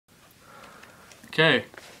Okay,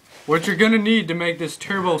 what you're gonna need to make this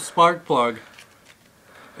turbo spark plug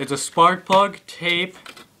is a spark plug, tape,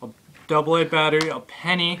 a AA battery, a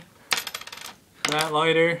penny, that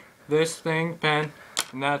lighter, this thing, pen,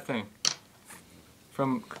 and that thing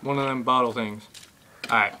from one of them bottle things.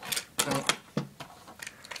 Alright.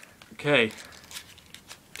 Okay.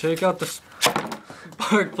 Take out the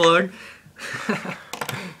spark plug.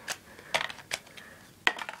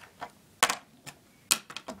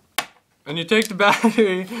 And you take the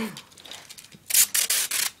battery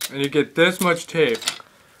and you get this much tape.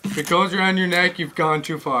 If it goes around your neck, you've gone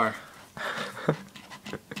too far.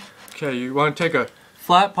 Okay, you want to take a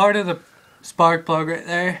flat part of the spark plug right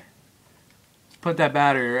there. Put that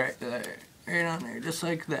battery right there. Right on there, just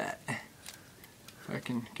like that. If I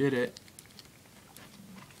can get it.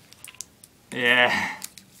 Yeah.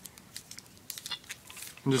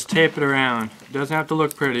 And just tape it around. It doesn't have to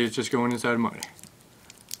look pretty, it's just going inside money.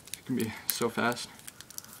 It can be so fast.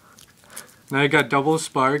 Now you got double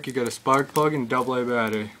spark, you got a spark plug and AA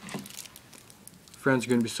battery. Friends are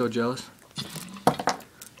gonna be so jealous.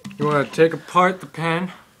 You wanna take apart the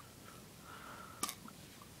pen.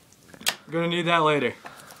 You're gonna need that later.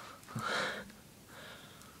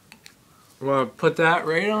 You wanna put that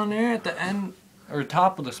right on there at the end or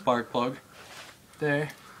top of the spark plug.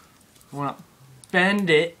 There. You wanna bend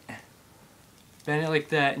it like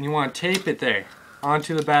that, and you wanna tape it there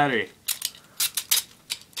onto the battery.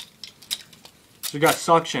 You got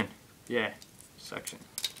suction. Yeah, suction.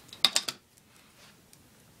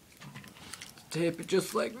 Tape it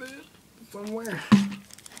just like this somewhere.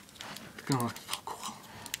 It's gonna look so cool.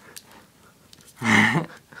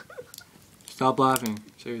 Stop laughing,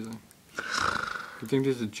 seriously. You think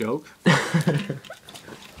this is a joke?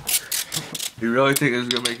 You really think this is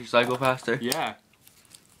gonna make you cycle faster? Yeah.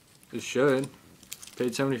 It should.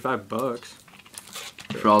 Paid $75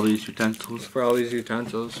 for all these utensils. For all these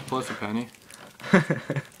utensils, plus a penny.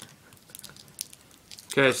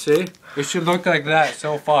 Okay, see? It should look like that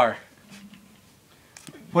so far.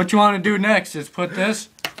 What you want to do next is put this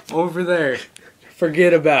over there.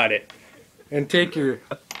 Forget about it. And take your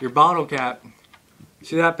bottle cap.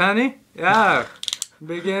 See that penny? Yeah.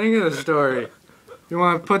 Beginning of the story. You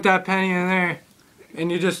want to put that penny in there,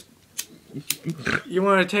 and you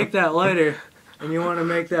want to take that lighter, and you want to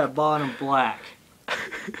make that bottom black.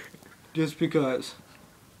 Just because.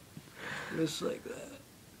 Just like that.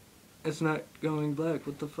 It's not going black.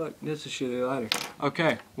 What the fuck? This is shitty lighter.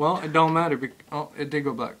 Okay. Well, it don't matter. Oh, it did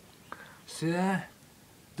go black. See that?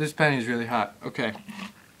 This penny's really hot. Okay.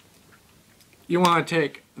 You want to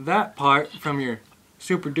take that part from your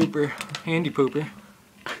super duper handy pooper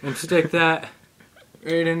and stick that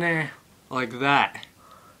right in there like that.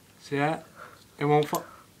 See that? It won't fall.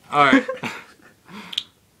 Alright.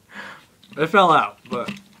 It fell out, but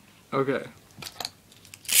okay.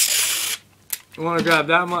 You want to grab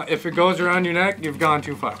that much. If it goes around your neck, you've gone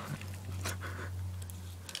too far.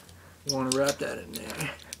 You want to wrap that in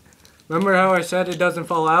there. Remember how I said it doesn't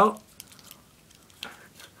fall out?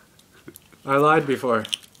 I lied before.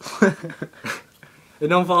 It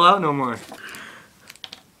don't fall out no more.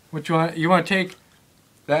 What you want to take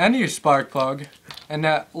the end of your spark plug and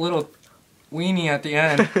that little weenie at the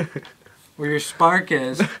end where your spark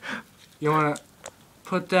is. You want to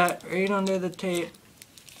put that right under the tape.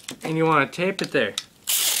 And you want to tape it there.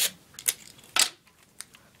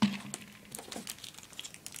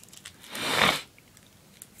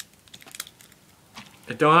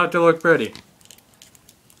 It don't have to look pretty,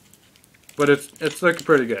 but it's looking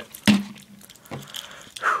pretty good.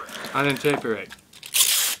 I didn't tape it right.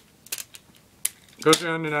 Goes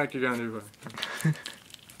around your neck, you're gonna do it.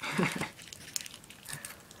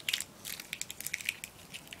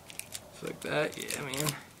 Just like that, yeah,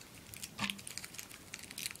 man.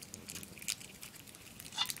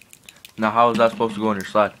 Now how is that supposed to go on your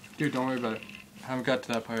sled? Dude, don't worry about it. I haven't got to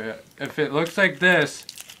that part yet. If it looks like this,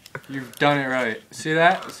 you've done it right. See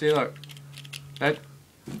that? See, look. That.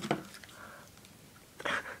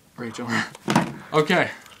 Rachel.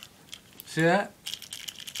 Okay. See that?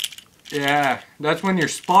 Yeah. That's when your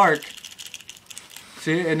spark.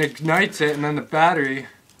 See, it ignites it, and then the battery.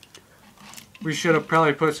 We should have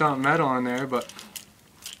probably put something metal in there, but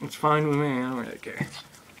it's fine with me. I don't really care.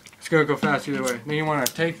 It's gonna go fast either way. Then you want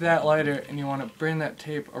to take that lighter and you want to bring that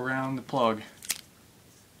tape around the plug.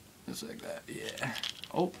 Just like that, yeah.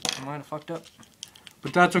 Oh, I might have fucked up.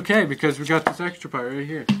 But that's okay because we got this extra part right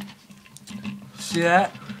here. See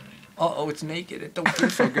that? Uh-oh, it's naked. It don't feel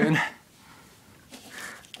so good.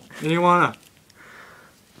 Then you want to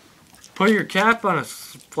put your cap on a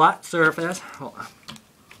flat surface. Hold on.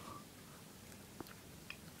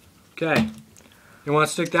 Okay. You want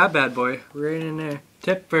to stick that bad boy right in there.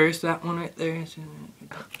 Tip first, that one right there.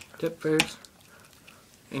 Tip first.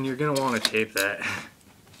 And you're going to want to tape that.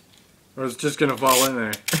 Or it's just going to fall in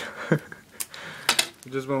there.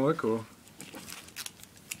 It just won't look cool.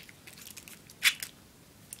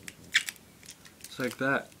 Just like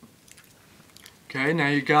that. Okay, now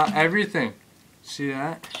you got everything. See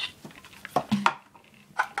that?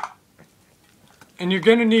 And you're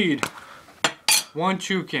going to need 1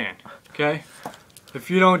 chew can. Okay? If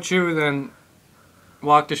you don't chew, then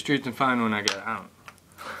walk the streets and find one, I get out.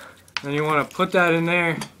 Then you want to put that in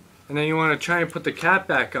there, and then you want to try and put the cap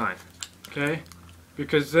back on, okay?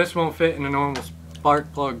 Because this won't fit in a normal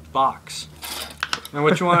spark plug box. And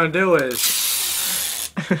what you want to do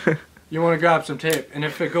is, you want to grab some tape, and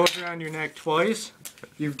if it goes around your neck twice,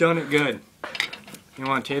 you've done it good. You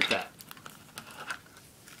want to tape that.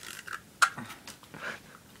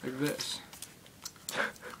 Like this.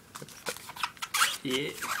 Yeah.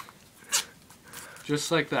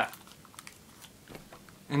 Just like that.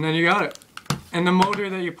 And then you got it. And the motor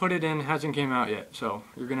that you put it in hasn't came out yet, so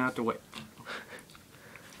you're gonna have to wait.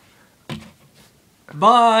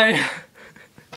 Bye!